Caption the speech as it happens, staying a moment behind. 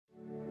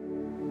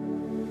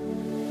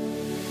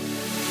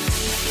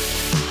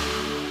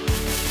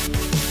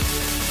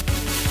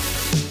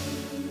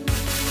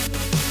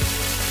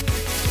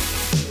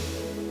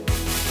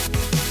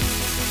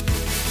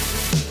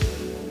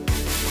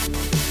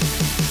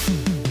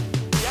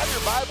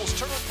Bibles,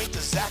 turn with me to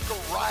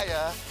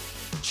Zechariah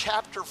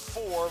chapter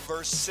 4,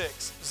 verse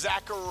 6.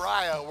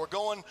 Zechariah, we're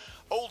going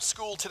old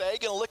school today.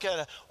 Going to look at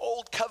an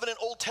old covenant,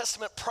 Old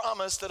Testament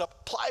promise that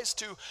applies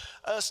to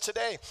us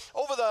today.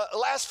 Over the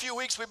last few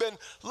weeks, we've been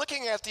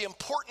looking at the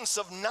importance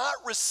of not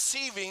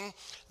receiving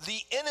the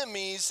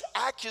enemy's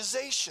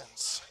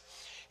accusations.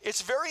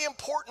 It's very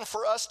important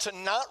for us to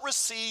not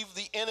receive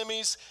the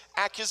enemy's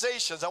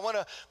accusations. I want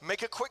to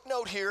make a quick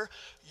note here.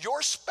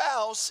 Your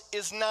spouse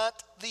is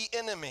not the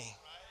enemy.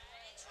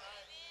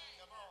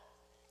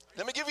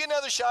 Let me give you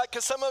another shot,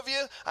 because some of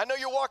you, I know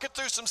you're walking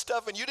through some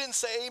stuff and you didn't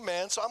say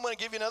amen, so I'm going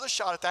to give you another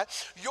shot at that.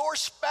 Your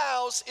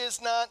spouse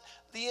is not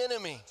the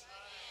enemy.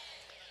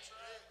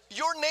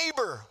 Your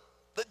neighbor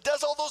that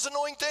does all those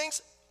annoying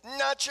things,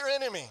 not your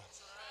enemy.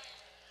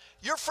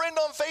 Your friend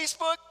on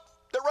Facebook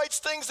that writes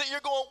things that you're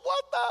going,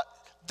 what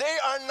the? They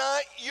are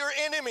not your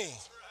enemy.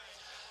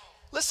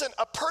 Listen,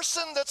 a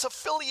person that's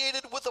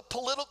affiliated with a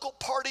political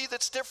party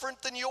that's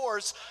different than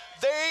yours,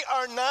 they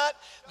are not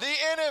the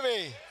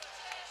enemy.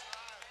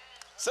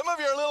 Some of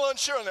you are a little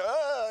unsure.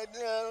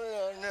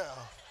 No.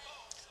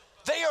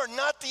 They are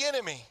not the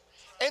enemy.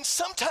 And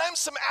sometimes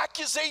some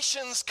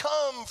accusations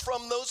come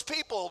from those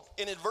people,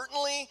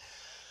 inadvertently,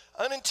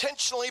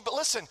 unintentionally. But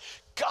listen,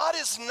 God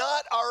is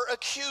not our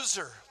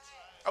accuser,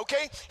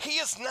 okay? He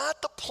is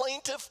not the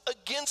plaintiff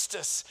against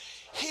us.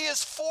 He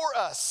is for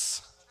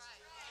us.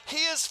 He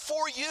is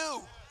for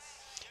you.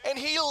 And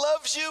he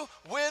loves you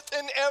with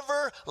an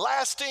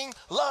everlasting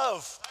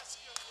love.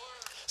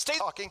 Stay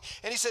talking,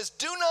 and he says,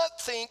 do not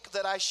think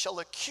that I shall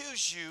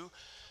accuse you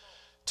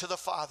to the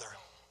Father.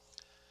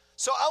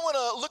 So I want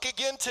to look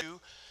again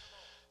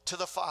to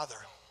the Father.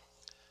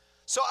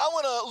 So I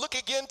want to look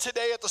again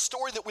today at the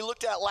story that we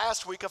looked at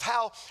last week of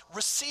how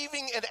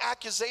receiving an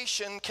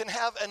accusation can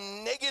have a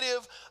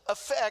negative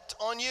effect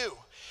on you.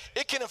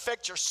 It can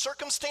affect your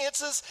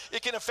circumstances.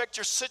 It can affect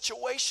your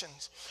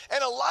situations.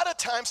 And a lot of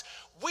times,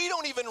 we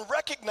don't even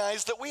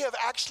recognize that we have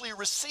actually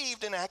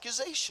received an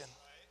accusation.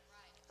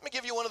 Let me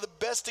give you one of the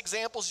best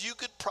examples you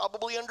could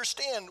probably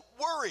understand.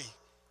 Worry.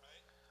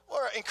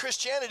 Or in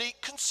Christianity,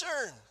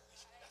 concern.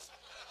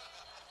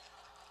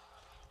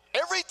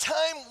 Every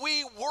time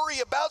we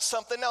worry about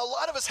something, now a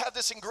lot of us have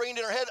this ingrained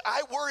in our head,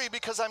 I worry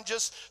because I'm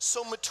just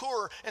so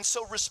mature and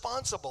so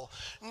responsible.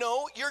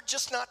 No, you're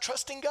just not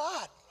trusting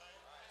God.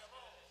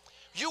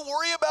 You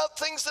worry about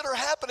things that are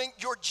happening,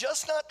 you're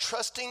just not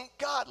trusting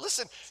God.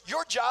 Listen,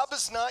 your job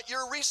is not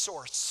your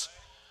resource.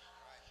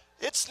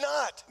 It's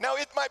not. Now,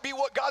 it might be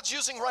what God's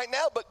using right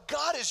now, but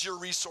God is your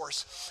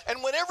resource.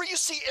 And whenever you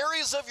see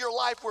areas of your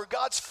life where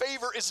God's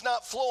favor is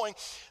not flowing,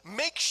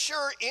 make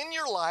sure in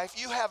your life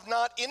you have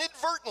not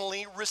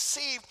inadvertently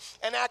received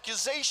an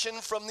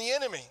accusation from the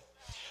enemy.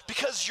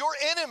 Because your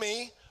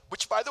enemy,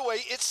 which by the way,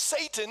 it's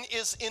Satan,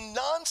 is in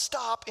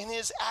nonstop in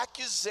his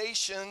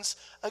accusations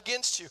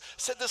against you. I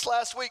said this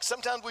last week.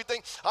 Sometimes we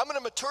think, I'm going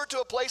to mature to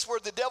a place where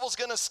the devil's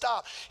going to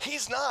stop.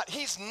 He's not.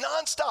 He's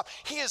nonstop.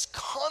 He is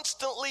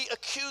constantly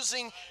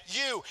accusing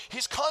you.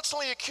 He's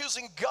constantly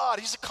accusing God.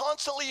 He's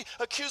constantly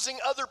accusing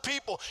other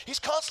people. He's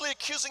constantly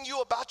accusing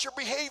you about your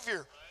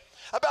behavior,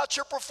 about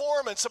your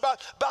performance,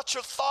 about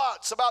your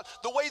thoughts, about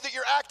the way that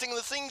you're acting,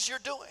 the things you're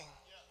doing.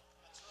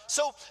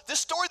 So this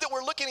story that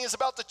we're looking at is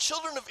about the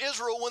children of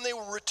Israel when they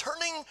were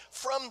returning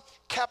from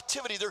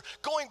captivity. They're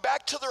going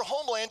back to their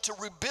homeland to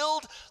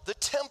rebuild the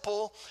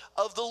temple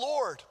of the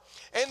Lord.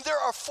 And there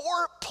are 4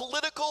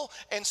 political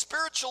and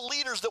spiritual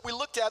leaders that we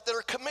looked at that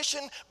are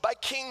commissioned by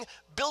King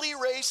Billy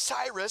Ray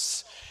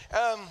Cyrus.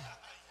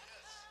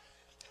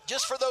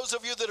 Just for those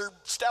of you that are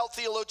stout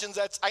theologians,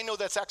 I know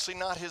that's actually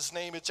not his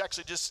name. It's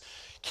actually just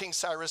King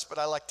Cyrus, but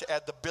I like to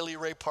add the Billy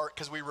Ray part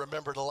because we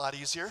remember it a lot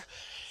easier.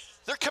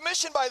 They're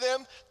commissioned by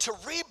them to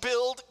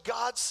rebuild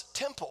God's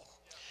temple.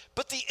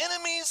 But the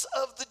enemies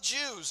of the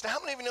Jews, now how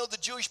many of you know the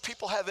Jewish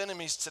people have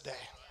enemies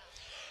today?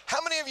 How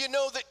many of you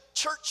know that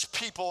church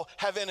people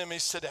have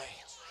enemies today?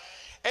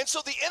 And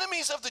so the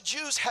enemies of the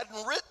Jews had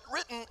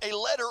written a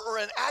letter or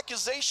an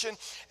accusation,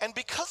 and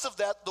because of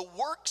that,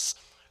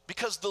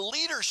 because the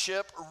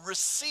leadership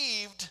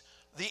received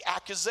the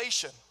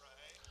accusation.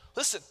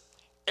 Listen,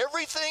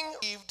 everything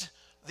received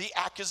the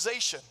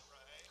accusation.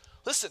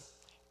 Listen.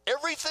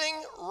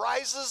 Everything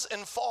rises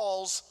and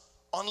falls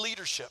on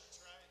leadership.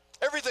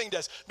 Everything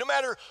does. No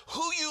matter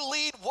who you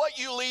lead, what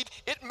you lead,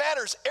 it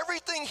matters.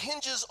 Everything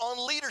hinges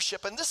on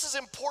leadership. And this is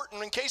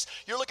important in case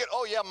you're looking,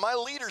 oh yeah, my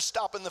leader's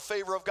stopping the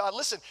favor of God.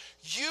 Listen,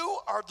 you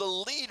are the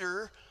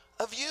leader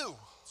of you.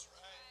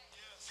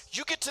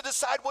 You get to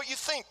decide what you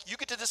think. You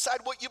get to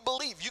decide what you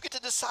believe. You get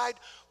to decide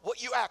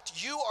what you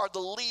act. You are the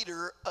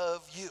leader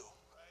of you.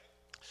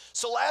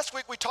 So last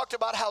week we talked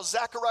about how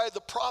Zechariah the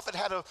prophet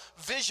had a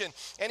vision,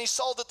 and he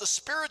saw that the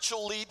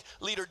spiritual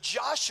leader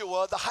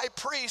Joshua, the high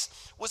priest,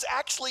 was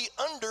actually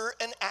under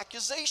an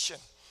accusation.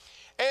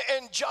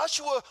 And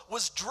Joshua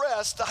was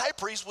dressed, the high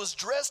priest was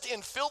dressed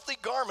in filthy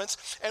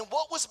garments, and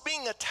what was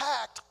being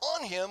attacked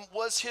on him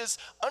was his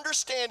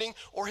understanding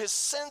or his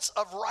sense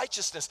of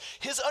righteousness,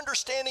 his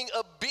understanding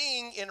of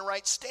being in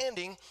right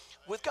standing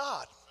with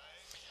God.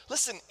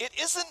 Listen, it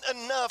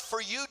isn't enough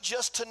for you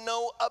just to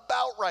know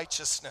about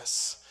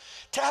righteousness,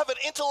 to have an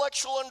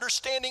intellectual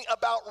understanding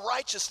about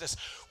righteousness.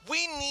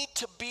 We need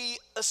to be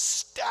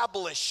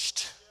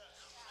established.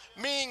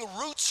 Meaning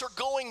roots are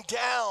going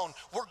down.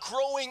 We're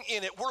growing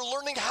in it. We're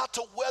learning how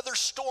to weather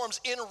storms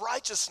in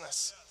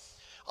righteousness.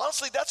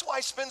 Honestly, that's why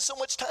I spend so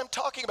much time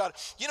talking about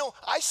it. You know,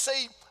 I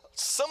say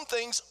some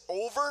things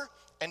over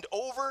and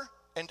over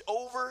and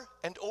over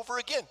and over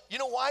again. You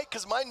know why?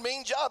 Because my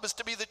main job is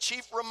to be the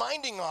chief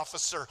reminding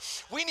officer.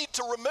 We need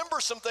to remember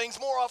some things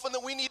more often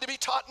than we need to be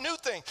taught new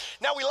things.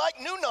 Now, we like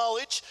new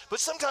knowledge, but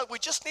sometimes we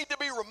just need to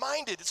be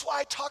reminded. It's why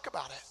I talk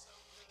about it.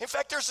 In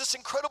fact, there's this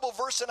incredible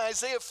verse in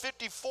Isaiah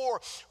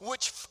 54,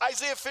 which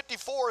Isaiah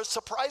 54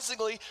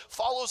 surprisingly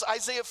follows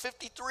Isaiah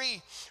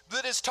 53,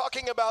 that is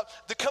talking about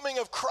the coming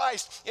of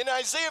Christ. In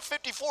Isaiah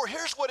 54,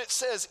 here's what it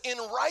says: in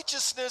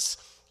righteousness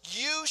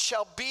you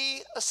shall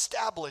be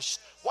established.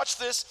 Watch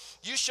this.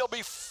 You shall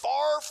be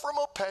far from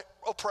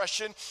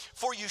oppression,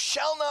 for you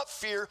shall not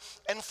fear,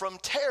 and from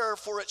terror,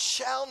 for it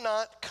shall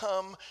not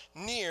come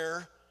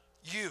near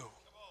you.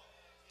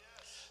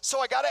 So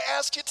I got to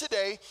ask you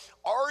today,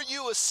 are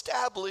you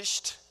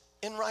established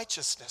in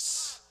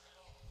righteousness?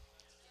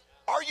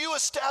 Are you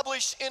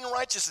established in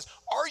righteousness?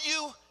 Are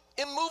you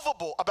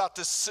immovable about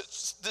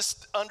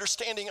this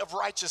understanding of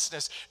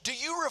righteousness? Do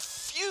you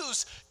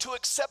refuse to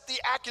accept the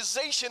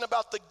accusation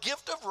about the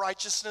gift of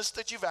righteousness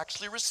that you've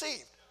actually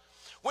received?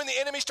 When the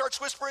enemy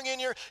starts whispering in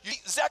your ear,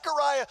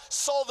 Zechariah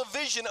saw the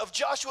vision of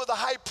Joshua the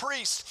high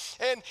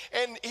priest,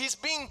 and he's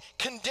being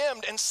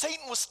condemned, and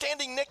Satan was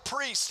standing next to the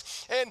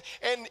priest,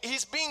 and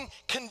he's being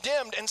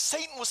condemned, and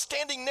Satan was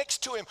standing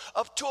next to him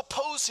to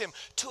oppose him,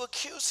 to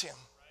accuse him.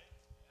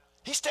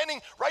 He's standing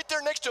right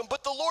there next to him,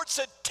 but the Lord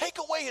said, take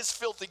away his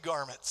filthy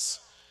garments.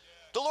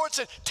 The Lord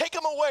said, take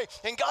him away.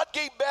 And God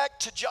gave back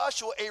to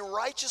Joshua a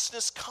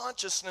righteousness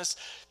consciousness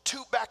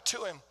back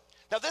to him.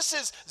 Now, this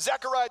is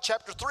Zechariah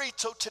chapter 3,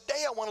 so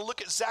today I want to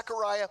look at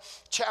Zechariah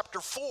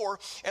chapter 4,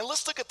 and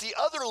let's look at the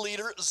other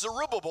leader,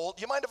 Zerubbabel.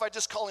 Do you mind if I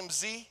just call him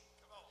Z?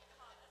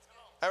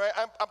 All right,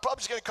 I'm probably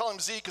just going to call him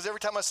Z because every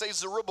time I say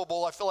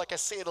Zerubbabel, I feel like I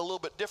say it a little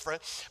bit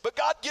different. But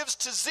God gives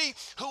to Z,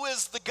 who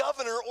is the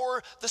governor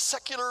or the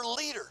secular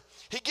leader.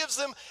 He gives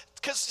them,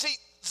 because see,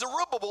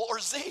 Zerubbabel or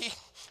Z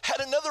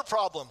had another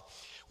problem.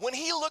 When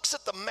he looks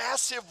at the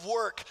massive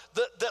work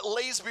that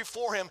lays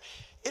before him,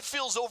 it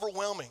feels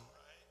overwhelming.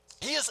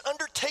 He is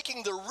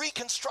undertaking the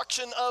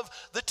reconstruction of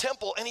the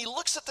temple, and he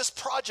looks at this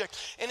project,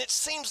 and it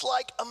seems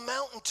like a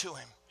mountain to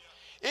him.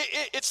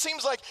 It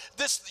seems like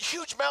this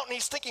huge mountain.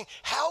 He's thinking,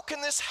 how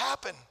can this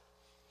happen?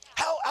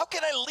 How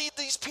can I lead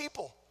these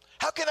people?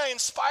 How can I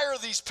inspire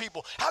these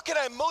people? How can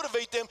I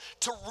motivate them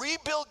to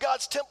rebuild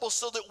God's temple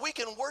so that we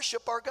can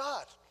worship our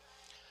God?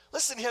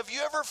 Listen, have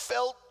you ever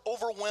felt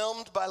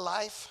overwhelmed by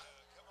life?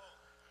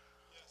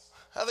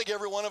 I think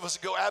every one of us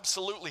would go,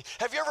 absolutely.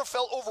 Have you ever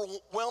felt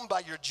overwhelmed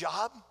by your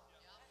job?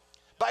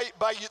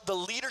 By the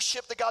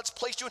leadership that God's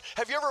placed you in?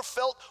 Have you ever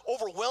felt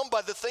overwhelmed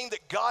by the thing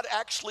that God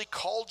actually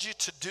called you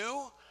to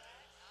do?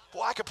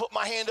 Boy, I could put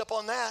my hand up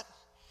on that.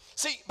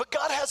 See, but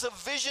God has a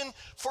vision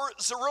for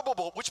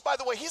Zerubbabel, which, by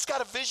the way, he's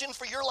got a vision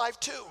for your life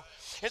too.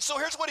 And so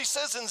here's what he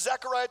says in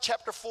Zechariah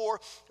chapter 4,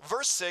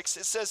 verse 6.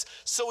 It says,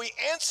 so he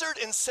answered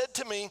and said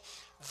to me,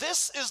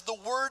 this is the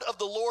word of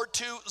the Lord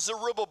to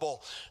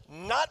Zerubbabel,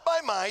 not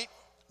by might,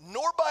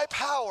 nor by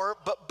power,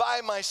 but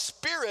by my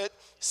spirit,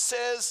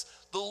 says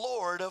the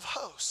Lord of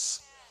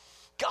hosts.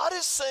 God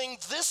is saying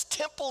this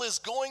temple is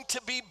going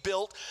to be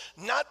built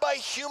not by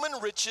human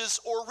riches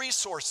or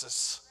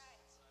resources.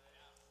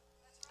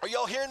 Are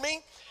y'all hearing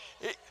me?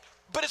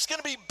 But it's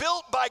going to be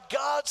built by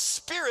God's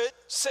Spirit,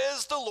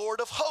 says the Lord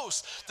of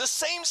hosts. The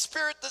same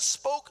Spirit that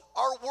spoke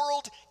our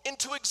world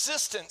into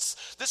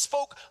existence, that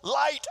spoke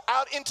light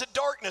out into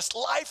darkness,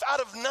 life out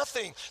of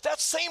nothing. That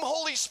same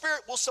Holy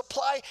Spirit will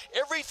supply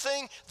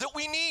everything that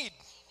we need.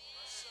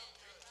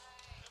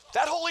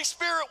 That Holy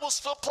Spirit will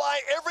supply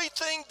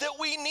everything that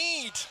we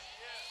need.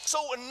 So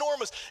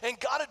enormous. And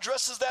God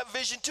addresses that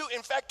vision too.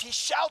 In fact, he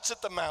shouts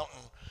at the mountain.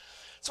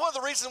 It's one of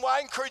the reasons why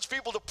I encourage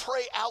people to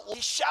pray out loud.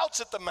 He shouts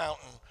at the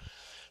mountain.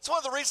 It's one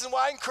of the reasons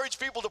why I encourage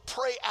people to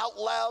pray out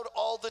loud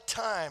all the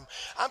time.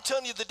 I'm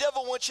telling you, the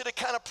devil wants you to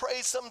kind of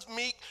pray some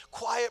meek,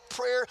 quiet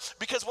prayer,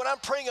 because when I'm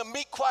praying a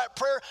meek, quiet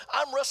prayer,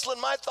 I'm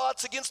wrestling my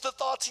thoughts against the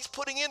thoughts he's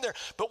putting in there.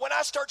 But when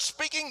I start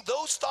speaking,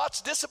 those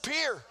thoughts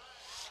disappear.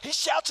 He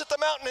shouts at the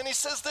mountain and he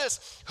says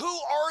this, who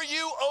are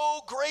you,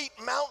 O great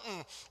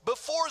mountain?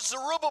 Before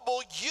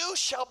Zerubbabel, you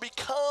shall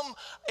become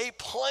a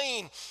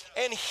plain,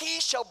 and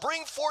he shall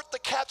bring forth the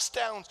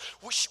capstones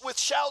with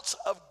shouts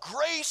of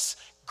grace,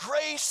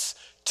 grace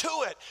to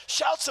it.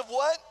 Shouts of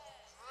what?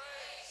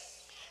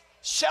 Grace.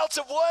 Shouts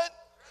of what?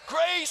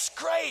 Grace,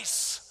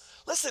 grace.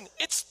 Listen,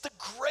 it's the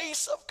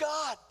grace of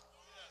God.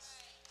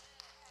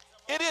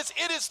 It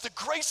is the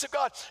grace of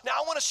God. Now,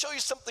 I want to show you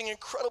something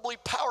incredibly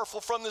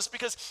powerful from this,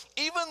 because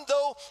even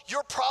though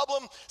your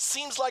problem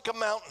seems like a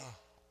mountain,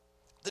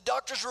 the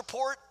doctor's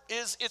report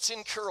is it's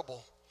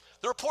incurable.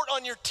 The report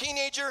on your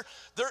teenager,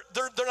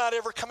 they're not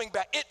ever coming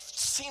back. It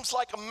seems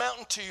like a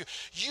mountain to you.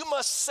 You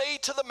must say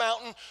to the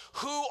mountain,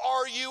 who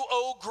are you,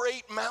 O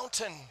great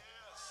mountain?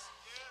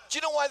 Do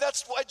you know why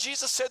that's why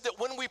Jesus said that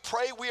when we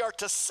pray, we are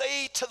to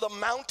say to the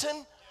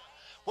mountain?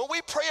 When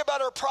we pray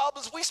about our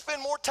problems, we spend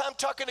more time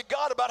talking to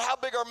God about how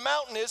big our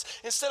mountain is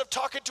instead of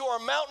talking to our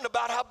mountain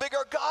about how big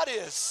our God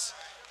is.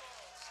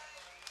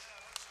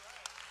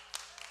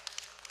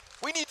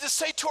 We need to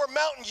say to our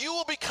mountain, you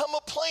will become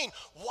a plain.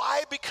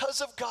 Why?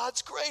 Because of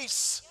God's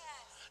grace.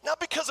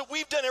 Not because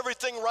we've done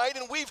everything right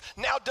and we've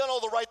now done all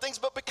the right things,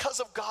 but because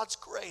of God's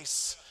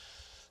grace.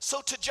 So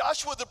to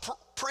Joshua the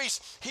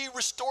priest, he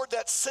restored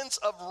that sense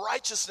of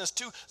righteousness.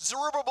 To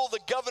Zerubbabel the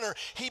governor,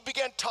 he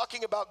began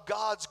talking about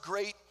God's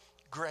great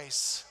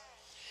grace.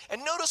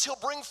 And notice he'll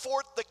bring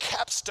forth the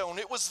capstone.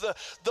 It was the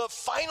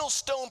final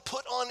stone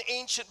put on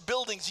ancient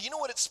buildings. You know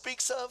what it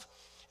speaks of?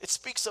 It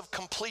speaks of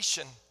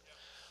completion.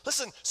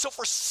 Listen, so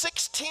for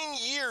 16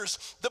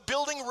 years, the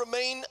building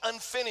remained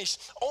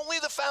unfinished. Only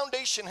the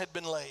foundation had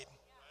been laid.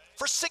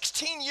 For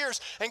 16 years,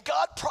 and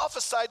God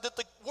prophesied that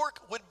the work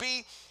would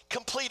be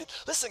completed.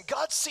 Listen,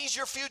 God sees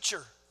your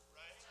future.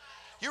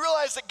 You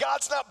realize that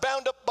God's not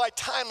bound up by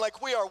time like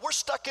we are. We're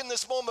stuck in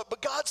this moment,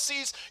 but God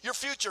sees your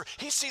future.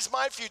 He sees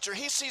my future.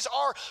 He sees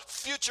our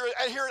future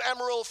here at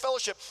Amarillo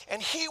Fellowship,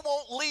 and he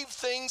won't leave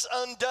things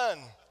undone.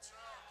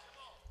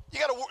 You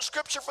got a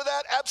scripture for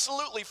that?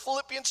 Absolutely.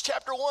 Philippians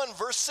chapter 1,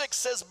 verse 6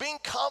 says, being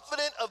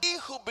confident of he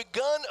who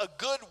begun a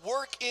good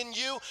work in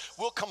you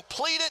will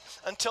complete it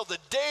until the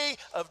day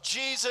of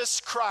Jesus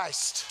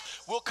Christ.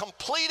 Will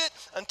complete it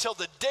until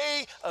the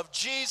day of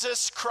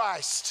Jesus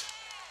Christ.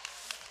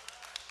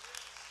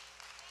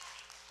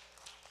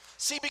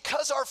 See,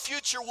 because our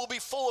future will be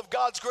full of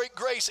God's great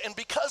grace and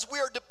because we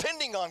are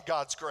depending on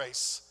God's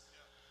grace.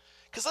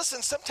 Because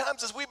listen,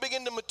 sometimes as we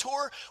begin to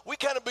mature, we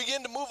kind of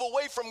begin to move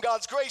away from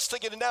God's grace,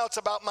 thinking now it's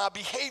about my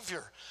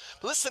behavior.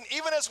 But listen,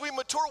 even as we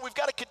mature, we've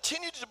got to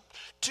continue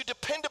to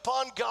depend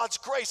upon God's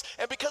grace.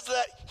 And because of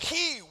that,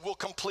 he will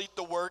complete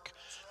the work,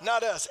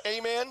 not us.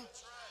 Amen?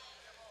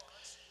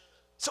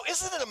 So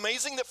isn't it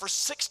amazing that for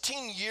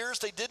 16 years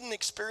they didn't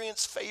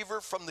experience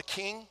favor from the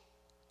king?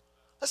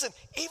 Listen,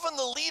 even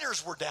the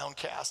leaders were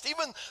downcast.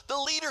 Even the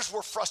leaders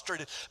were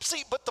frustrated.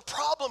 See, but the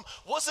problem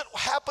wasn't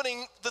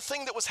happening, the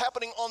thing that was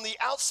happening on the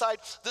outside,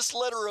 this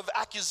letter of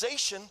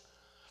accusation.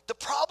 The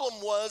problem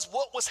was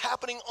what was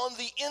happening on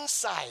the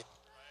inside.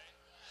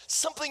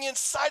 Something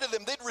inside of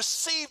them. They'd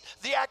received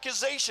the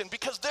accusation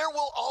because there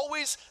will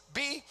always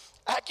be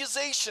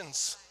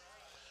accusations.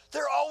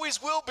 There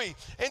always will be.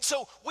 And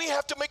so we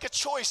have to make a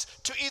choice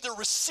to either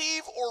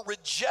receive or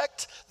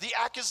reject the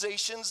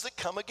accusations that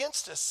come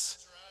against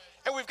us.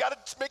 And we've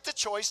got to make the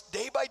choice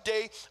day by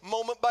day,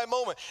 moment by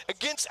moment,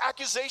 against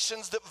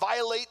accusations that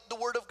violate the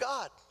Word of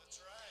God,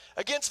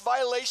 against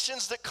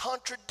violations that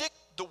contradict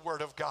the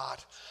Word of God.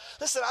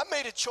 Listen, I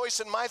made a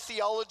choice in my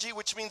theology,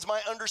 which means my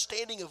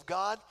understanding of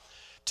God,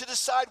 to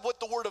decide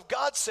what the Word of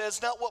God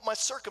says, not what my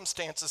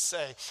circumstances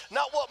say,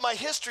 not what my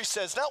history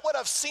says, not what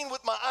I've seen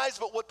with my eyes,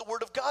 but what the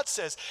Word of God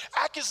says.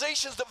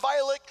 Accusations that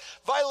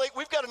violate,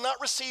 we've got to not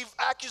receive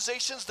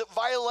accusations that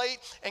violate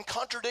and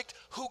contradict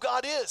who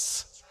God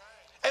is.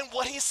 And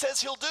what he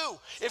says he'll do.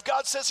 If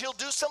God says he'll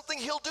do something,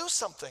 he'll do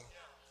something.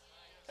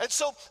 And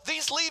so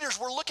these leaders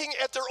were looking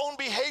at their own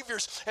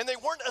behaviors and they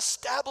weren't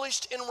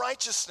established in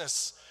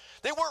righteousness.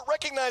 They weren't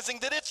recognizing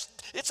that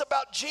it's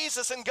about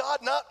Jesus and God,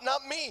 not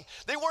me.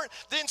 They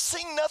didn't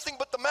sing nothing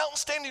but the mountain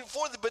standing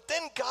before them. But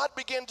then God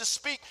began to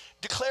speak,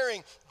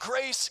 declaring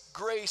grace,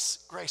 grace,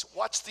 grace.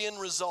 Watch the end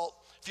result.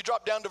 If you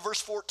drop down to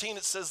verse 14,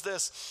 it says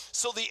this.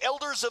 So the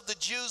elders of the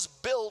Jews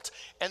built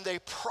and they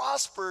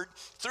prospered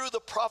through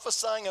the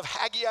prophesying of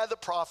Haggai the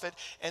prophet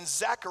and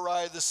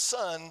Zechariah the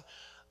son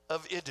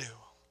of Iddo.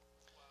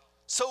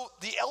 So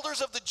the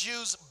elders of the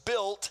Jews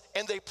built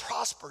and they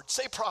prospered.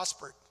 Say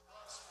prospered.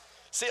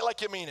 Say it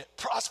like you mean it.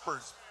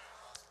 Prospered.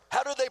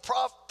 How do they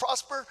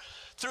prosper?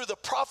 Through the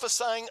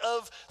prophesying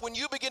of, when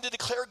you begin to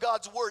declare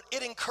God's word,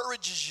 it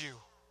encourages you.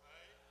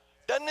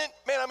 Doesn't it?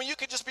 Man, I mean, you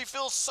could just be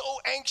feel so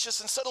anxious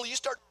and suddenly you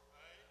start,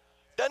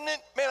 doesn't it?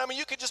 Man, I mean,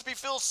 you could just be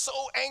feel so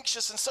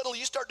anxious and suddenly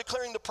you start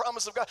declaring the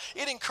promise of God.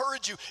 It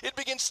encourages you. It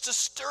begins to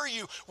stir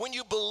you when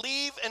you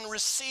believe and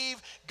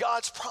receive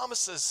God's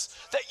promises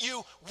that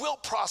you will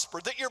prosper,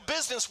 that your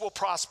business will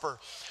prosper,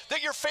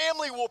 that your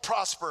family will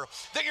prosper,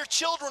 that your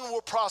children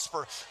will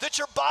prosper, that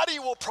your body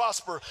will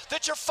prosper,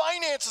 that your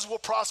finances will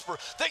prosper,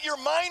 that your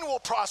mind will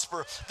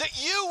prosper,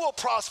 that you will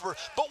prosper.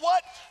 But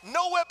what?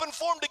 No weapon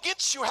formed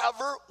against you,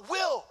 however,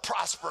 will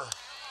prosper.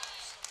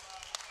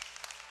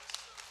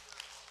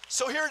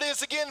 So here it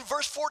is again,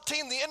 verse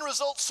 14, the end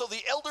result. So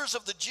the elders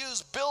of the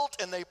Jews built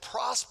and they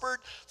prospered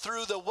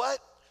through the what?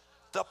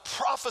 The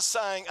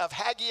prophesying of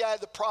Haggai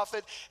the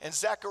prophet and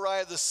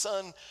Zechariah the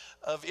son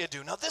of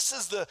Iddo. Now this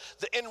is the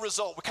end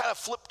result. We kind of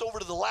flipped over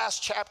to the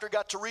last chapter,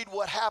 got to read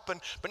what happened,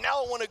 but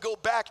now I want to go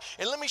back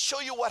and let me show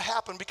you what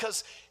happened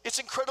because it's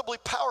incredibly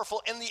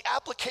powerful and the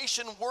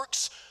application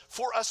works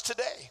for us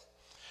today.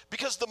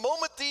 Because the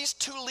moment these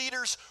two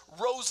leaders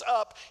rose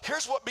up,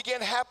 here's what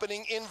began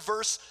happening in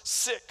verse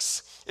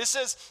 6. It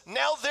says,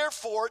 now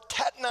therefore,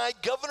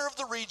 Tatnai, governor of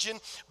the region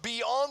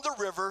beyond the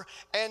river,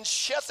 and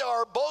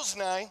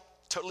Shethar-boznai,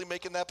 totally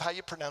making that how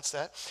you pronounce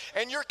that,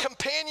 and your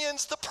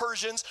companions, the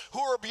Persians,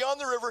 who are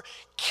beyond the river,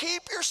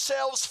 keep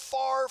yourselves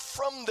far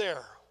from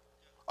there.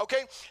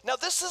 Okay, now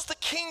this is the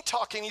king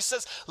talking. He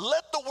says,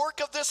 let the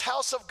work of this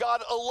house of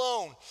God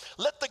alone.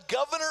 Let the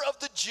governor of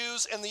the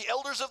Jews and the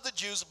elders of the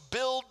Jews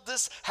build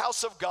this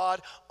house of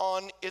God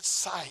on its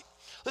site.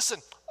 Listen,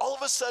 all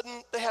of a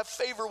sudden they have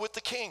favor with the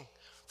king.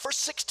 For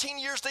 16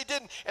 years they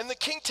didn't. And the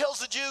king tells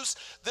the Jews,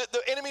 the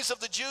enemies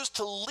of the Jews,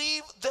 to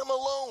leave them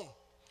alone.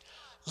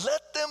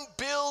 Let them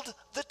build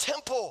the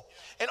temple.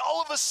 And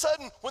all of a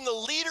sudden, when the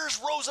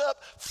leaders rose up,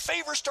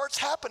 favor starts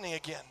happening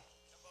again.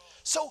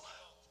 So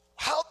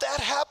how'd that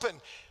happen?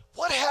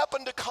 What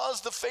happened to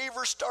cause the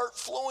favor start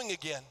flowing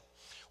again?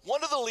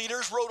 One of the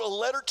leaders wrote a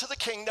letter to the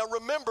king. Now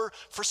remember,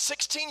 for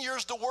 16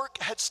 years the work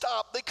had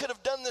stopped. They could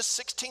have done this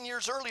 16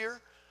 years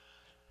earlier.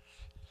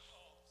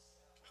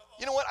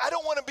 You know what? I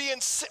don't want to be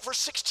for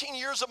 16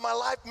 years of my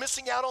life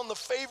missing out on the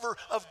favor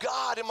of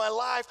God in my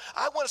life.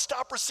 I want to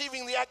stop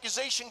receiving the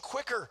accusation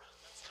quicker.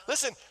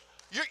 Listen,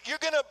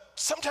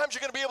 sometimes you're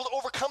going to be able to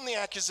overcome the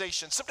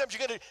accusation. Sometimes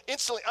you're going to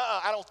instantly,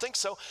 I don't think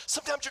so.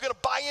 Sometimes you're going to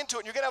buy into it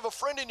and you're going to have a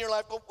friend in your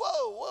life go,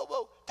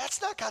 whoa.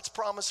 That's not God's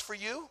promise for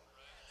you.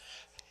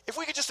 If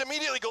we could just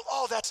immediately go,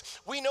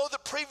 we know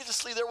that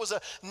previously there was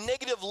a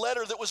negative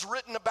letter that was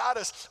written about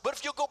us. But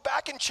if you'll go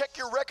back and check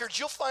your records,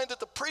 you'll find that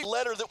the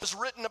letter that was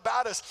written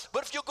about us.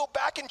 But if you'll go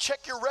back and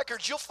check your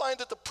records, you'll find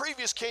that the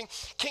previous king,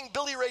 King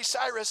Billy Ray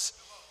Cyrus,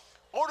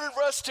 ordered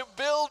for us to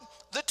build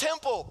the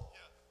temple.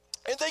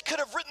 And they could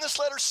have written this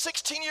letter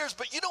 16 years,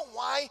 but you know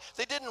why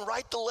they didn't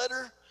write the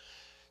letter?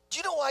 Do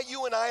you know why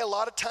you and I a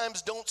lot of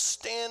times don't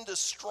stand as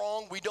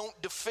strong? We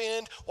don't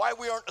defend, why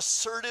we aren't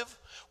assertive,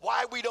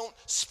 why we don't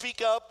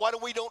speak up, why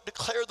we don't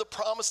declare the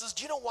promises.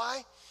 Do you know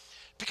why?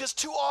 Because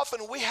too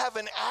often we have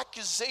an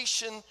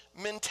accusation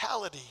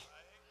mentality.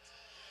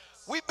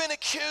 We've been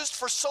accused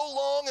for so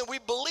long and we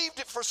believed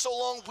it for so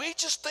long, we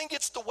just think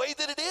it's the way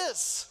that it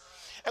is.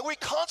 And we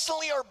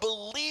constantly are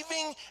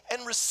believing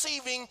and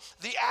receiving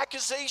the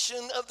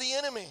accusation of the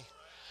enemy.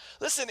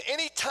 Listen,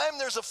 anytime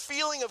there's a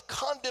feeling of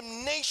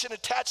condemnation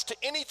attached to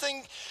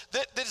anything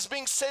that is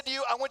being said to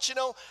you, I want you to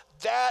know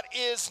that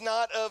is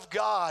not of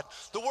God.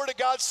 The Word of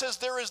God says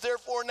there is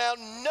therefore now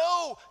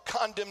no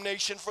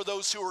condemnation for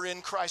those who are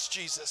in Christ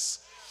Jesus.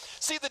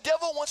 See, the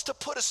devil wants to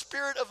put a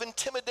spirit of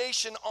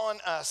intimidation on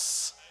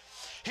us.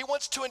 He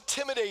wants to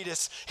intimidate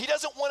us. He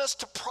doesn't want us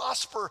to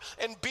prosper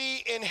and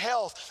be in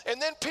health.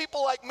 And then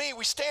people like me,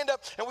 we stand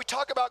up and we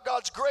talk about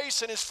God's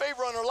grace and his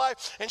favor on our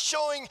life and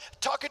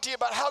talking to you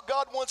about how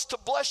God wants to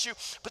bless you.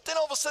 But then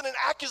all of a sudden an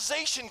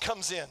accusation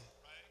comes in.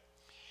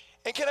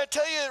 And can I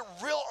tell you,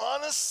 real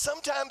honest,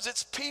 sometimes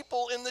it's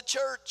people in the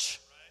church.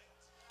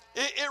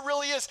 It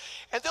really is.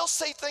 And they'll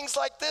say things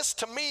like this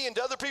to me and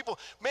to other people.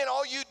 Man,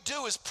 all you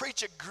do is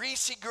preach a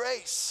greasy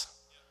grace.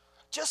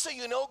 Just so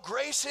you know,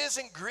 grace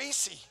isn't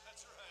greasy.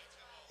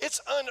 It's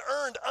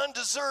unearned,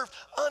 undeserved,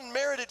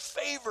 unmerited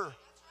favor.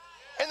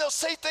 And they'll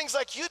say things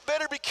like, you'd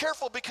better be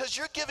careful because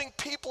you're giving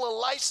people a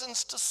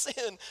license to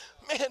sin.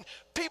 Man,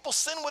 people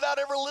sin without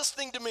ever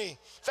listening to me.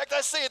 In fact, I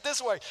say it this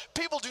way.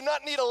 People do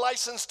not need a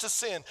license to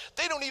sin.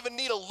 They don't even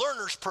need a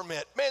learner's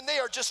permit. Man, they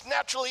are just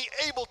naturally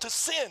able to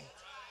sin.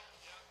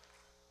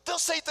 They'll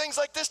say things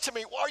like this to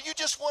me. Well, are you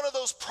just one of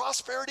those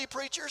prosperity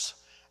preachers?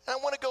 And I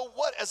want to go,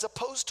 what, as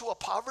opposed to a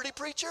poverty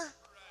preacher?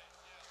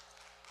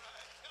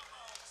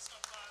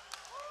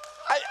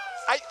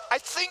 I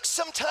think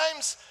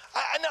sometimes,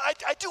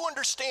 I do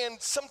understand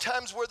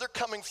sometimes where they're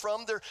coming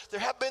from. There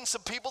have been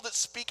some people that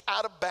speak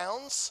out of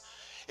bounds.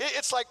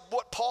 It's like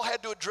what Paul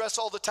had to address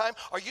all the time.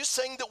 Are you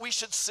saying that we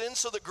should sin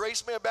so that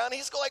grace may abound?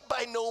 He's like,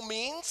 by no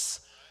means.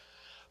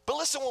 But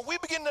listen, when we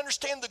begin to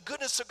understand the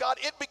goodness of God,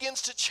 it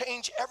begins to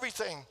change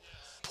everything.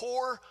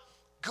 Poor,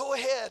 go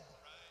ahead.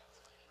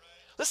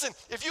 Listen,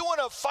 if you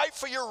want to fight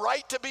for your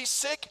right to be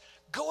sick,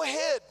 go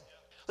ahead.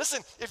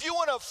 Listen, if you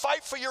want to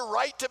fight for your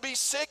right to be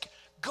sick,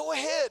 go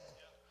ahead.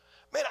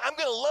 Man, I'm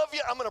going to love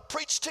you. I'm going to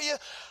preach to you.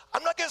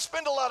 I'm not going to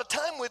spend a lot of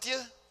time with you.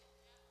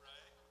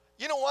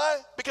 You know why?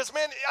 Because,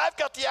 man, I've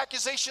got the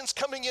accusations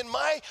coming in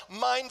my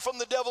mind from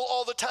the devil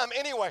all the time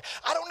anyway.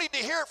 I don't need to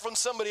hear it from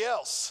somebody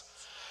else.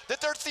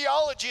 That their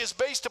theology is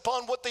based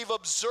upon what they've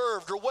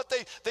observed or what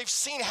they've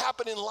seen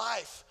happen in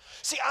life.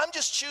 See,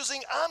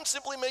 I'm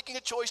simply making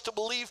a choice to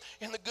believe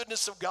in the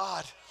goodness of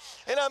God.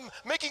 And I'm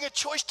making a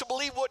choice to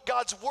believe what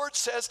God's word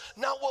says,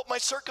 not what my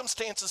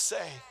circumstances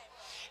say.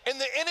 And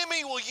the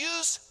enemy will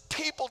use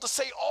people to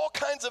say all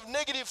kinds of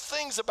negative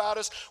things about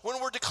us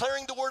when we're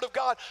declaring the word of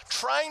God,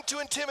 trying to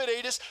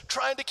intimidate us,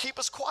 trying to keep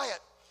us quiet.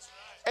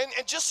 And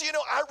just so you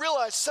know, I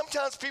realize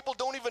sometimes people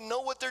don't even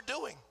know what they're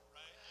doing.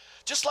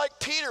 Just like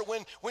Peter,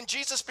 when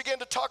Jesus began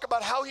to talk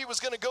about how he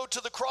was going to go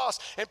to the cross,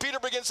 and Peter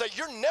began to say,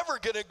 you're never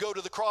going to go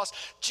to the cross.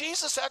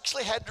 Jesus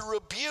actually had to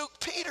rebuke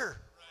Peter.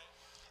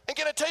 And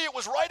can I tell you, it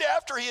was right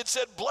after he had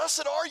said,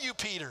 blessed are you,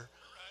 Peter.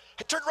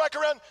 turned right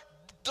around,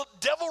 the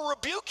devil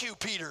rebuke you,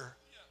 Peter.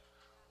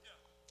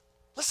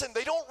 Listen,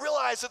 they don't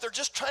realize that they're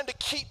just trying to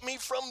keep me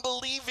from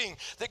believing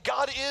that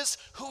God is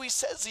who he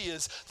says he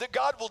is, that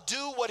God will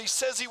do what he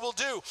says he will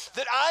do,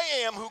 that I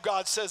am who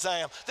God says I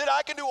am, that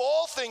I can do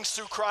all things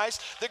through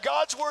Christ, that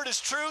God's word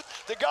is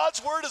truth, that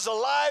God's word is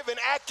alive and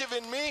active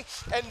in me,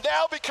 and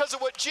now because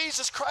of what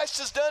Jesus Christ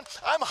has done,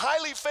 I'm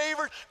highly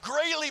favored,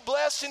 greatly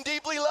blessed, and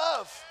deeply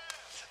loved.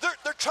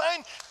 They're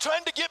trying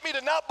to get me to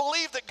not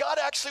believe that God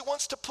actually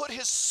wants to put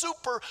his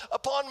super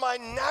upon my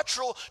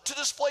natural, to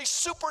display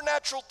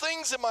supernatural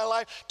things in my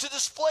life, to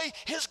display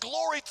his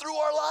glory through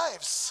our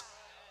lives.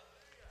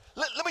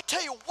 Let me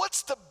tell you,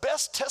 what's the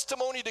best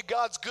testimony to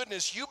God's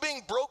goodness? You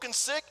being broke and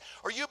sick,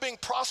 or you being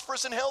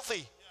prosperous and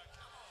healthy?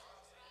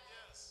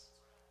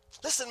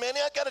 Listen, man,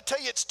 I got to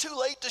tell you, it's too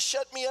late to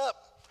shut me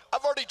up.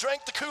 I've already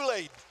drank the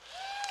Kool-Aid.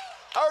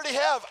 I already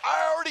have.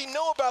 I already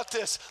know about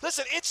this.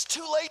 Listen, it's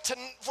too late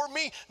for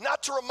me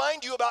not to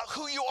remind you about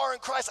who you are in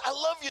Christ. I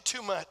love you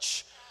too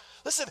much.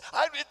 Listen,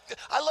 I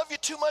love you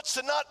too much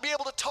to not be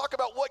able to talk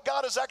about what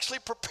God has actually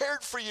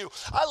prepared for you.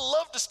 I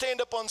love to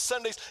stand up on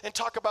Sundays and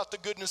talk about the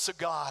goodness of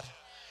God.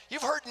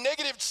 You've heard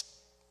negative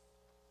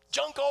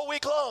junk all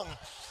week long.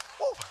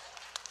 Woo.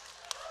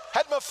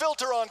 Had my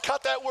filter on,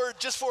 caught that word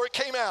just before it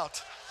came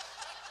out.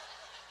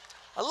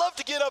 I love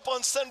to get up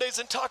on Sundays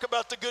and talk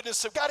about the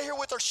goodness of God here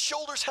with our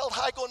shoulders held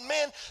high going,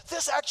 man,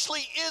 this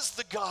actually is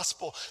the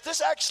gospel.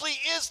 This actually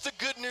is the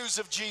good news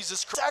of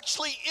Jesus Christ. This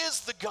actually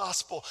is the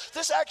gospel.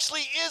 This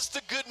actually is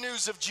the good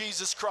news of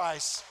Jesus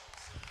Christ.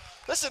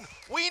 Listen,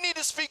 we need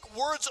to speak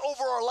words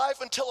over our life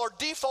until our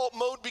default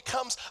mode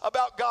becomes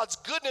about God's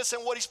goodness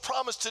and what he's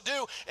promised to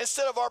do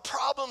instead of our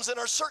problems and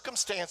our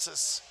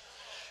circumstances.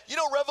 You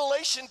know,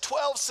 Revelation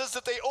 12 says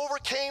that they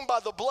overcame by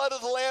the blood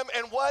of the Lamb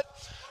and what?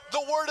 The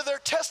word of their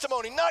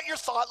testimony, not your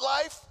thought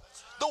life,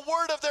 the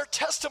word of their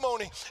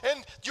testimony.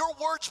 And your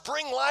words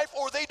bring life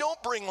or they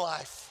don't bring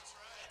life.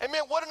 And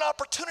man, what an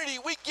opportunity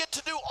we get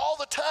to do all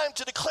the time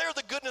to declare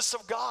the goodness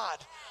of God.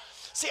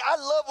 See, I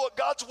love what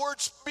God's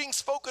word's being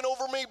spoken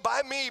over me,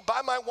 by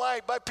my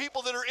wife, by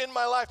people that are in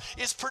my life,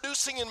 is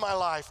producing in my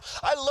life.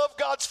 I love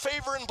God's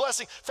favor and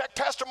blessing. In fact,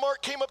 Pastor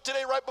Mark came up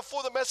today right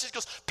before the message,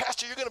 goes,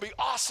 Pastor, you're going to be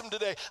awesome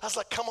today. I was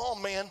like, come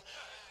on, man.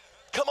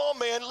 Come on,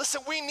 man.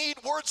 Listen, we need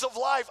words of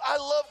life. I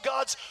love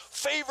God's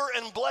favor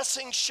and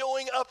blessing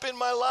showing up in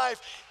my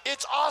life.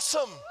 It's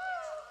awesome.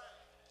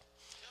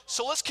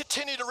 So let's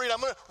continue to read.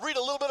 I'm going to read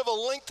a little bit of a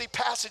lengthy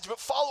passage, but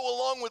follow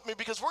along with me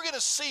because we're going to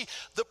see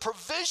the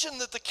provision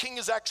that the king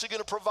is actually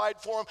going to provide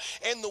for him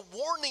and the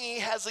warning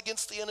he has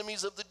against the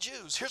enemies of the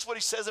Jews. Here's what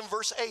he says in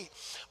verse 8.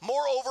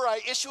 Moreover,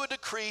 I issue a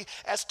decree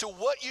as to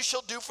what you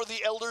shall do for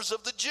the elders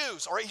of the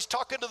Jews. All right, he's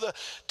talking to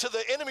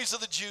the enemies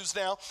of the Jews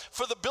now.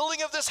 For the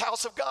building of this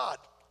house of God.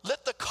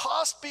 Let the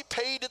cost be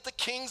paid at the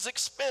king's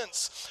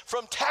expense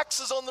from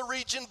taxes on the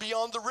region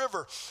beyond the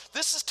river.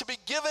 This is to be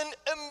given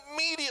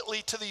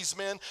immediately to these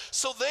men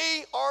so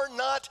they are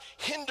not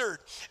hindered.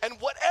 And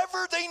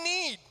whatever they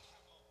need,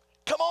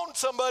 come on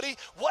somebody,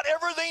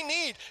 whatever they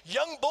need,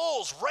 young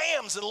bulls,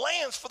 rams, and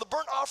lambs for the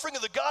burnt offering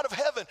of the God of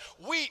heaven,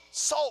 wheat,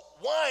 salt,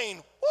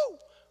 wine,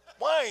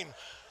 wine,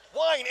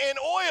 and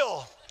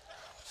oil.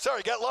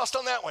 Sorry, got lost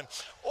on that one.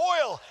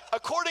 Oil,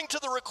 according to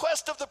the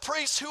request of the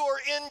priests who are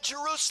in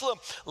Jerusalem.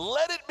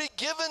 Let it be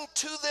given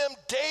to them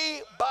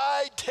day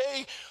by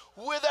day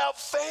without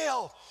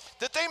fail,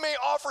 that they may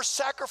offer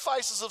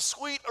sacrifices of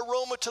sweet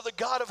aroma to the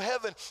God of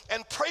heaven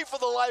and pray for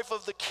the life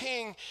of the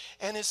king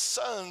and his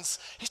sons.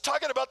 He's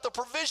talking about the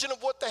provision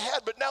of what they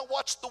had, but now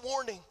watch the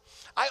warning.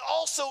 I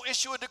also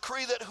issue a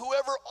decree that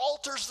whoever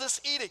alters this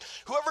edict,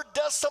 whoever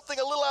does something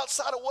a little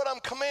outside of what I'm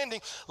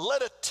commanding,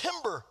 let a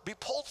timber be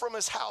pulled from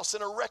his house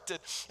and erected,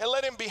 and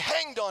let him be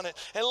hanged on it,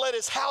 and let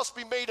his house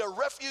be made a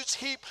refuse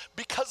heap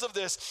because of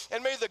this.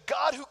 And may the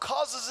God who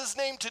causes his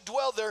name to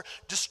dwell there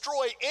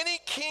destroy any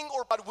king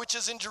or god which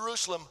is in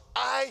Jerusalem.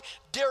 I,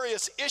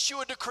 Darius, issue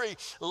a decree.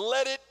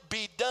 Let it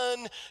be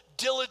done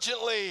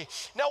diligently.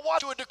 Now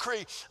watch a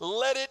decree.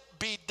 Let it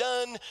be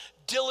done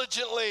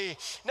diligently.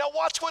 Now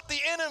watch what the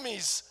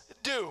enemies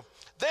do.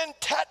 Then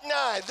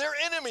Tatnai, their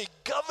enemy,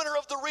 governor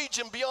of the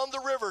region beyond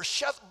the river,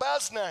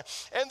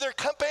 Shethbaznai, and their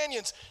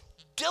companions,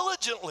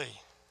 diligently,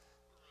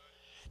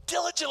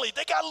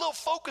 they got a little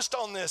focused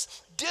on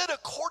this, did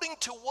according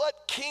to what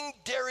King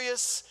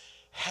Darius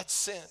had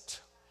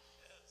sent.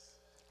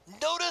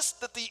 Notice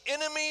that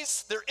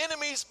their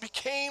enemies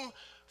became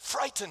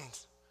frightened.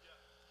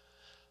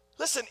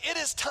 Listen, it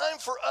is time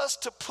for us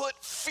to put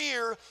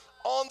fear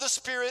on the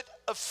spirit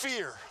of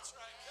fear.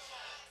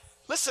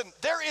 Listen,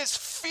 there is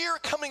fear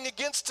coming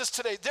against us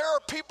today. There are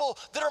people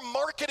that are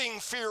marketing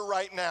fear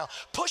right now,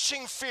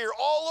 pushing fear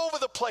all over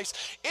the place.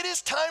 It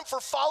is time for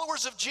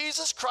followers of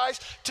Jesus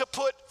Christ to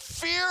put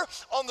fear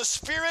on the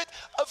spirit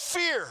of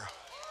fear.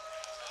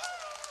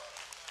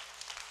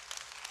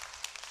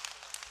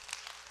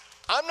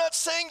 I'm not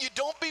saying you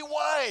don't be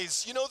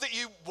wise, that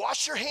you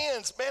wash your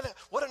hands. Man,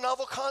 what a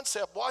novel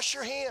concept, wash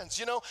your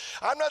hands,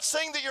 I'm not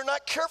saying that you're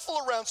not careful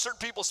around certain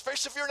people,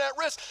 especially if you're at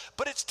risk,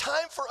 but it's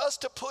time for us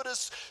to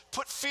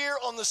put fear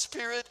on the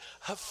spirit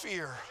of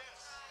fear.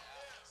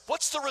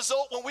 What's the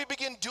result when we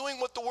begin doing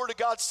what the Word of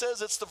God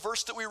says? It's the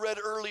verse that we read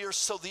earlier.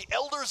 So the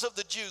elders of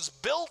the Jews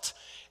built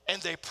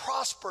and they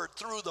prospered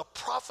through the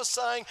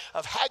prophesying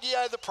of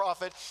Haggai the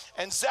prophet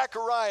and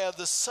Zechariah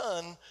the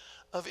son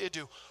of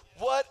Iddu.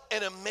 What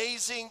an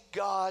amazing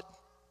God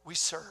we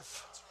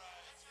serve.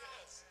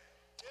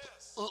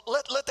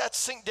 Let that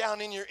sink down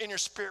in your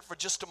spirit for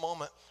just a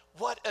moment.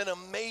 What an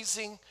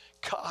amazing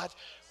God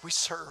we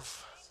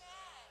serve.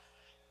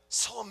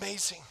 So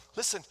amazing.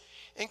 Listen,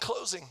 in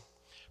closing,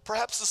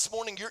 perhaps this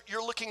morning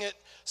you're looking at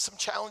some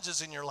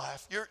challenges in your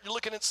life. You're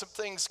looking at some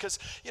things because,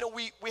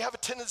 we have a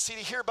tendency to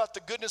hear about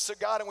the goodness of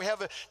God and we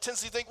have a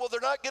tendency to think, well, there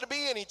are not going to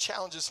be any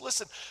challenges.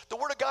 Listen, the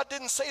Word of God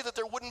didn't say that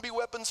there wouldn't be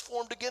weapons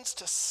formed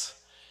against us.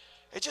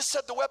 It just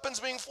said the weapons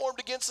being formed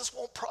against us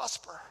won't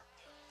prosper.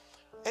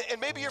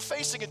 And maybe you're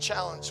facing a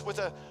challenge with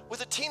a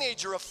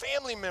teenager, a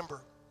family member,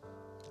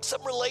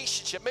 some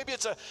relationship. Maybe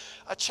it's a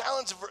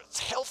challenge of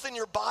health in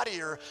your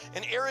body or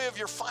an area of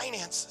your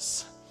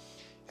finances.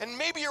 And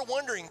maybe you're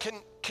wondering,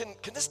 can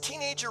this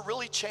teenager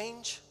really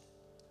change?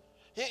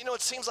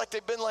 It seems like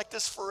they've been like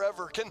this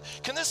forever.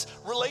 Can this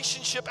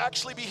relationship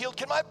actually be healed?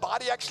 Can my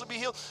body actually be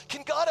healed?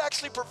 Can God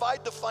actually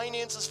provide the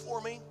finances for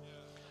me?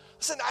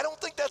 Listen, I don't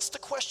think that's the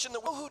question.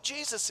 That who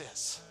Jesus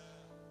is.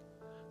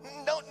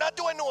 No, not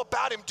do I know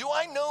about him. Do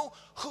I know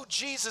who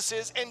Jesus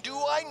is? And do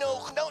I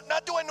know, no,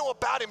 not do I know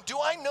about him. Do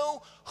I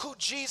know who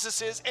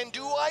Jesus is? And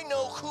do I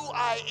know who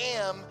I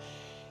am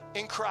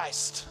in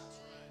Christ?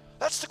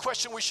 That's the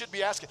question we should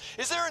be asking.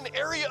 Is there an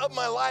area of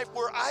my life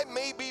where I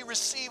may be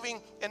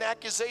receiving an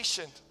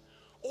accusation?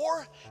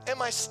 Or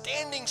am I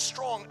standing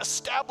strong,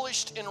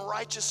 established in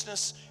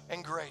righteousness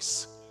and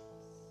grace?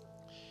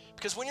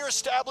 Because when you're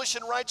established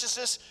in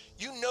righteousness,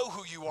 you know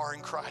who you are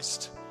in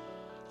Christ.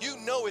 You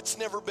know it's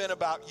never been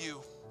about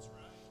you.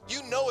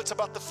 You know it's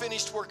about the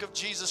finished work of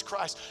Jesus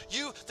Christ.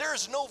 There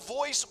is no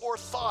voice or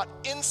thought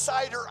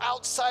inside or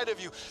outside of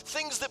you,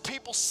 things that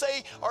people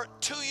say are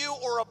to you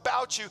or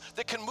about you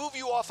that can move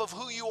you off of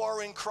who you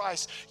are in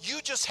Christ.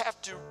 You just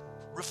have to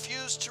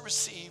refuse to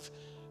receive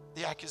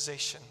the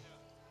accusation.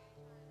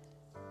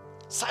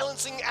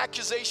 Silencing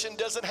accusation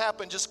doesn't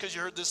happen just because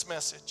you heard this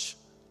message.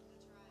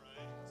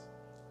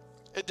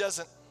 It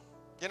doesn't.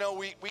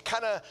 We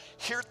kind of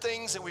hear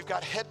things and we've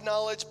got head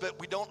knowledge, but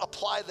we don't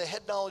apply the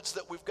head knowledge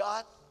that we've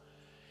got.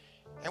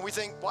 And we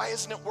think, why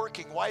isn't it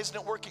working? Why isn't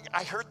it working?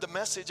 I heard the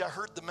message.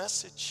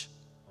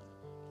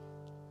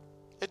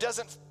 It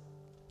doesn't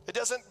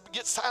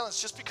get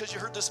silenced just because you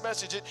heard this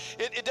message.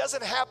 It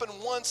doesn't happen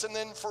once and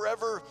then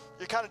forever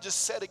you're kind of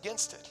just set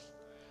against it.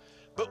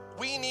 But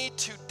we need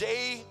to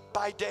day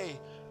by day,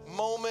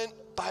 moment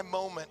by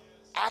moment,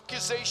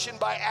 accusation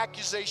by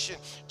accusation,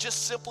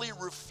 just simply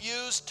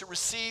refuse to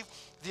receive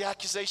the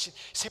accusation.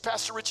 See,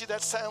 Pastor Richie,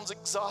 that sounds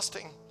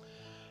exhausting.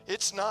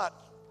 It's not.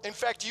 In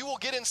fact, you will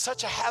get in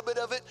such a habit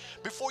of it,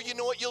 before you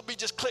know it, you'll be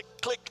just click,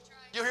 click.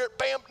 You'll hear it,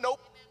 bam, nope,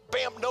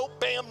 bam, nope,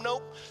 bam,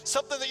 nope.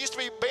 Something that used to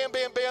be bam,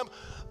 bam, bam.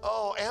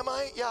 Oh, am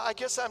I? Yeah, I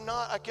guess I'm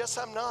not.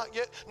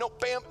 Yet. No,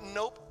 bam,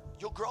 nope.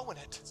 You'll grow in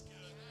it.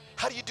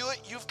 How do you do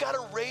it? You've got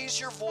to raise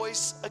your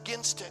voice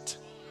against it.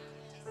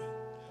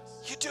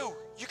 You do.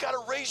 You got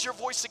to raise your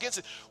voice against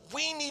it.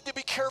 We need to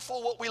be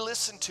careful what we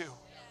listen to.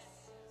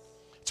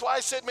 That's why I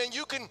said, man,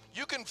 you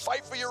can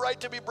fight for your right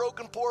to be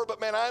broken poor, but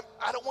man, I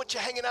don't want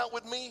you hanging out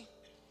with me.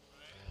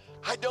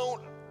 I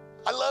don't.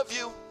 I love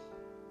you.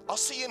 I'll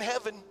see you in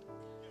heaven.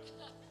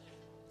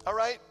 All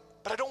right?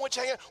 But I don't want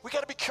you hanging out. We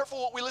got to be careful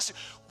what we listen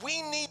to.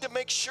 We need to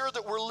make sure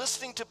that we're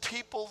listening to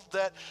people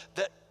that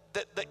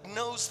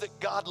knows that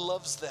God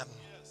loves them.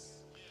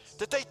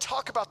 That they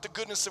talk about the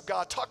goodness of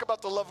God, talk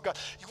about the love of God.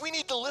 We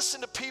need to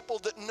listen to people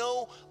that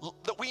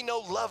we know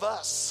love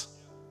us.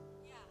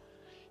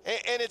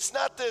 And it's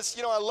not this,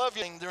 I love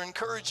you. They're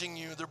encouraging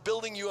you. They're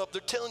building you up. They're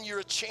telling you you're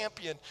a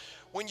champion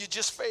when you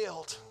just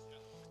failed.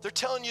 They're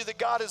telling you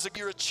that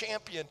you're a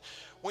champion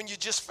when you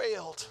just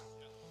failed.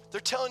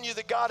 They're telling you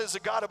that God is a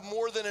God of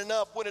more than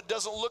enough when it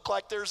doesn't look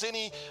like there's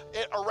any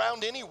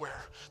around anywhere.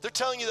 They're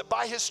telling you that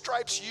by his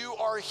stripes you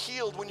are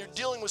healed when you're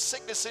dealing with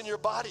sickness in your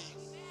body.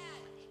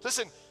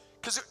 Listen,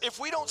 because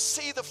if we don't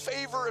see the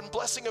favor and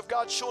blessing of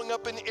God showing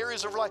up in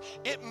areas of life,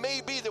 it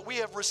may be that we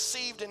have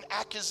received an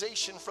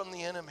accusation from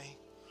the enemy.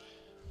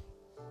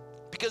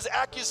 Because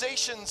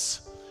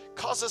accusations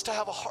cause us to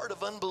have a heart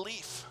of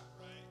unbelief.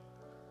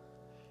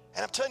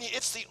 And I'm telling you,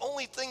 it's the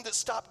only thing that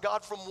stopped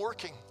God from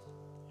working.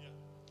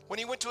 When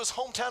he went to his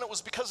hometown, it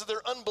was because of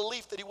their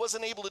unbelief that he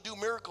wasn't able to do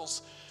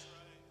miracles.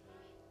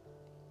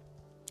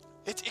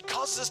 It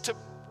causes us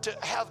to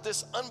have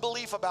this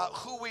unbelief about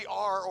who we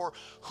are or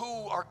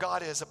who our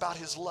God is, about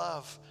his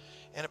love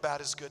and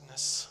about his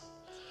goodness.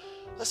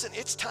 Listen,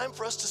 it's time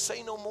for us to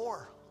say no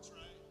more.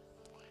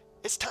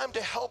 It's time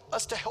to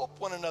help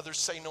one another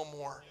say no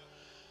more.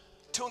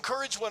 To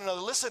encourage one another.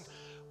 Listen,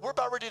 We're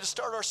about ready to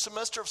start our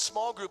semester of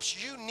small groups.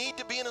 You need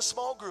to be in a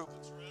small group.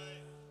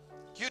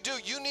 You do.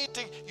 You need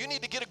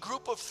to get a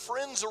group of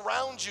friends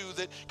around you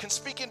that can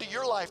speak into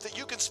your life, that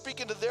you can speak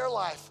into their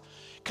life.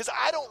 Because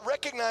I don't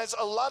recognize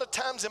a lot of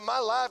times in my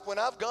life when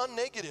I've gone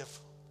negative.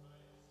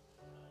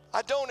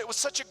 I don't. It was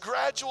such a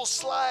gradual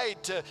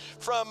slide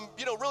from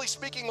really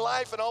speaking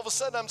life, and all of a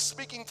sudden I'm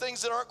speaking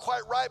things that aren't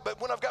quite right.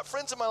 But when I've got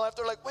friends in my life,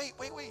 they're like, wait.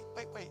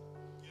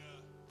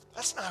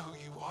 That's not who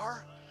you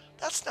are.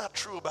 That's not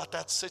true about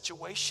that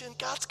situation.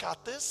 God's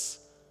got this.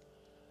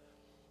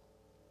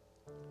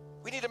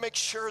 We need to make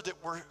sure that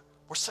we're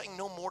saying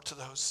no more to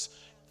those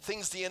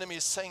things the enemy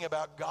is saying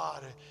about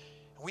God.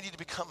 We need to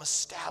become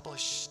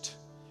established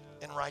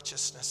in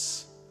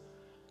righteousness.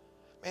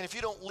 Man, if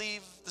you don't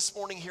leave this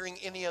morning hearing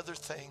any other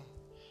thing,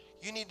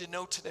 you need to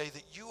know today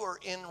that you are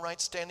in right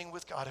standing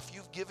with God if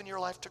you've given your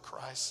life to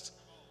Christ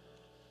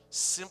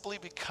simply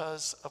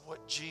because of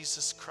what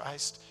Jesus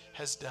Christ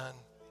has done.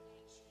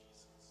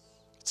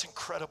 It's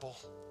incredible.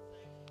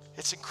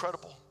 It's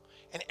incredible.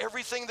 And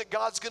everything that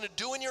God's going to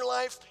do in your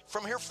life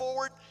from here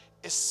forward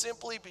is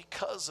simply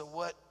because of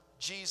what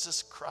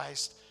Jesus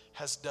Christ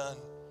has done.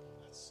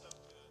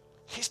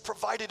 He's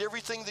provided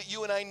everything that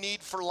you and I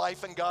need for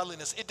life and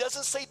godliness. It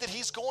doesn't say that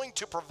he's going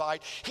to provide.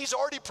 He's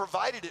already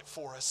provided it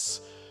for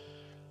us.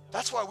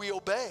 That's why we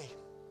obey.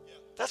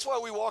 That's why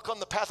we walk on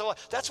the path of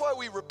life. That's why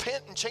we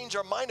repent and change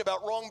our mind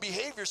about wrong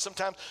behavior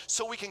sometimes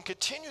so we can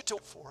continue to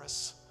for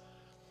us.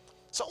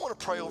 So I want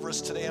to pray over us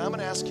today. I'm going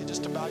to ask you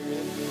just to bow your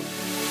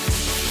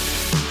head.